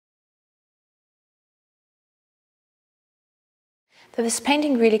This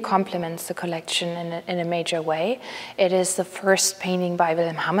painting really complements the collection in a major way. It is the first painting by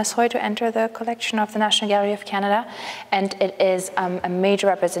Vilhelm Hammershøi to enter the collection of the National Gallery of Canada, and it is a major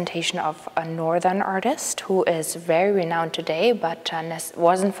representation of a northern artist who is very renowned today, but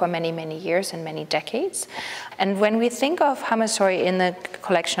wasn't for many, many years and many decades. And when we think of Hammershøi in the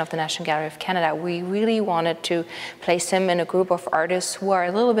collection of the National Gallery of Canada, we really wanted to place him in a group of artists who are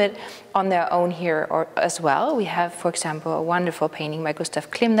a little bit on their own here as well. We have, for example, a wonderful painting by Gustav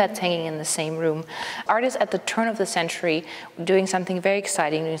Klimt that's hanging in the same room. Artists at the turn of the century doing something very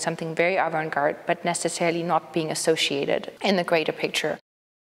exciting, doing something very avant-garde, but necessarily not being associated in the greater picture